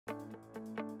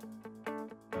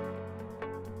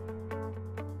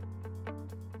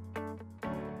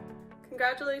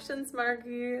Congratulations,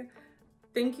 Margie.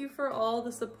 Thank you for all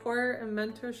the support and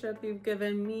mentorship you've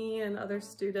given me and other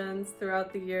students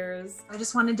throughout the years. I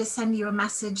just wanted to send you a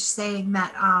message saying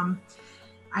that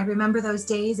I remember those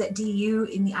days at DU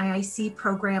in the IIC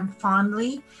program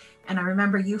fondly, and I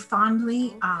remember you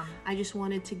fondly. I just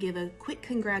wanted to give a quick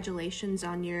congratulations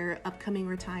on your upcoming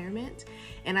retirement,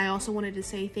 and I also wanted to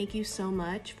say thank you so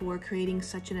much for creating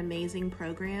such an amazing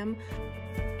program.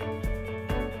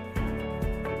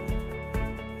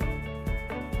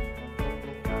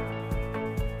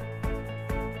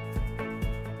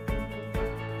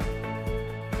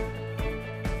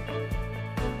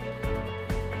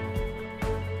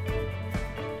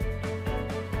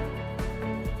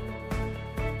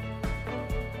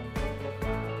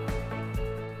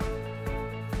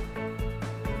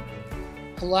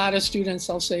 A lot of students,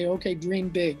 I'll say, okay, dream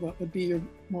big. What would be your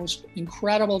most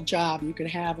incredible job you could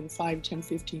have in 5, 10,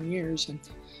 15 years? And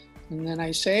then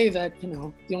I say that, you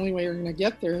know, the only way you're going to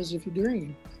get there is if you're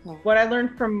dreaming. What I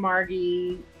learned from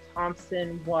Margie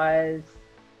Thompson was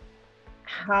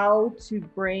how to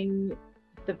bring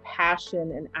the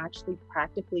passion and actually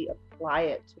practically apply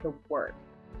it to the work.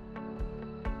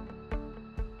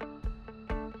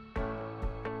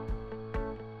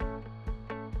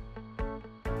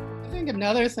 I think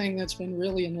another thing that's been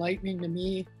really enlightening to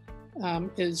me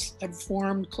is I've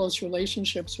formed close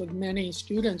relationships with many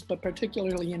students, but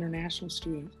particularly international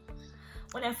students.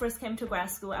 When I first came to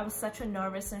grad school, I was such a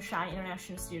nervous and shy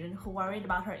international student who worried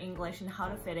about her English and how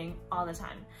to fit in all the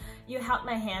time. You held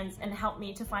my hands and helped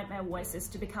me to find my voices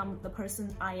to become the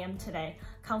person I am today,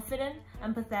 confident,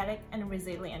 empathetic, and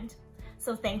resilient.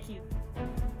 So thank you.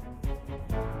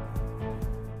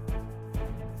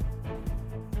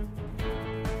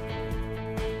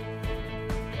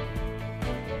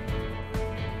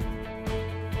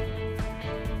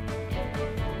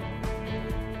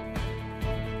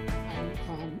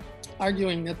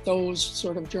 Arguing that those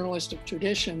sort of journalistic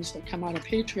traditions that come out of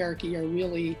patriarchy are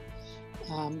really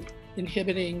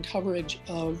inhibiting coverage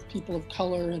of people of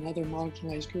color and other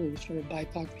marginalized groups or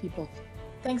BIPOC people.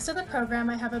 Thanks to the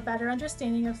program, I have a better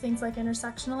understanding of things like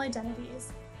intersectional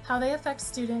identities, how they affect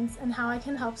students, and how I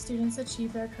can help students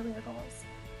achieve their career goals.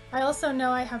 I also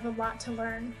know I have a lot to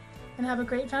learn and have a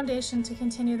great foundation to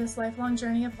continue this lifelong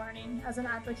journey of learning as an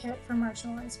advocate for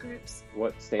marginalized groups.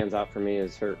 What stands out for me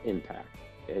is her impact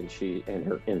and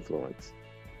her influence,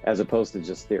 as opposed to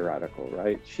just theoretical,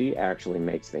 right? She actually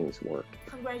makes things work.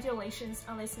 Congratulations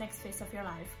on this next phase of your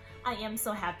life. I am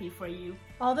so happy for you.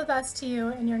 All the best to you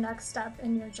in your next step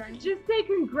in your journey. Just say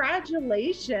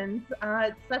congratulations.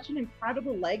 It's such an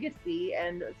incredible legacy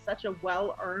and such a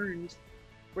well-earned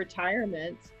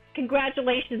retirement.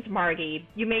 Congratulations, Margie.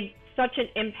 You made such an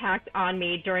impact on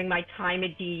me during my time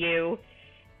at DU,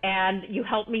 and you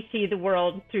helped me see the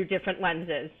world through different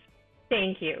lenses.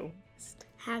 Thank you.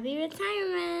 Happy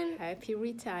retirement. Happy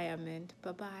retirement.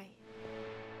 Bye-bye.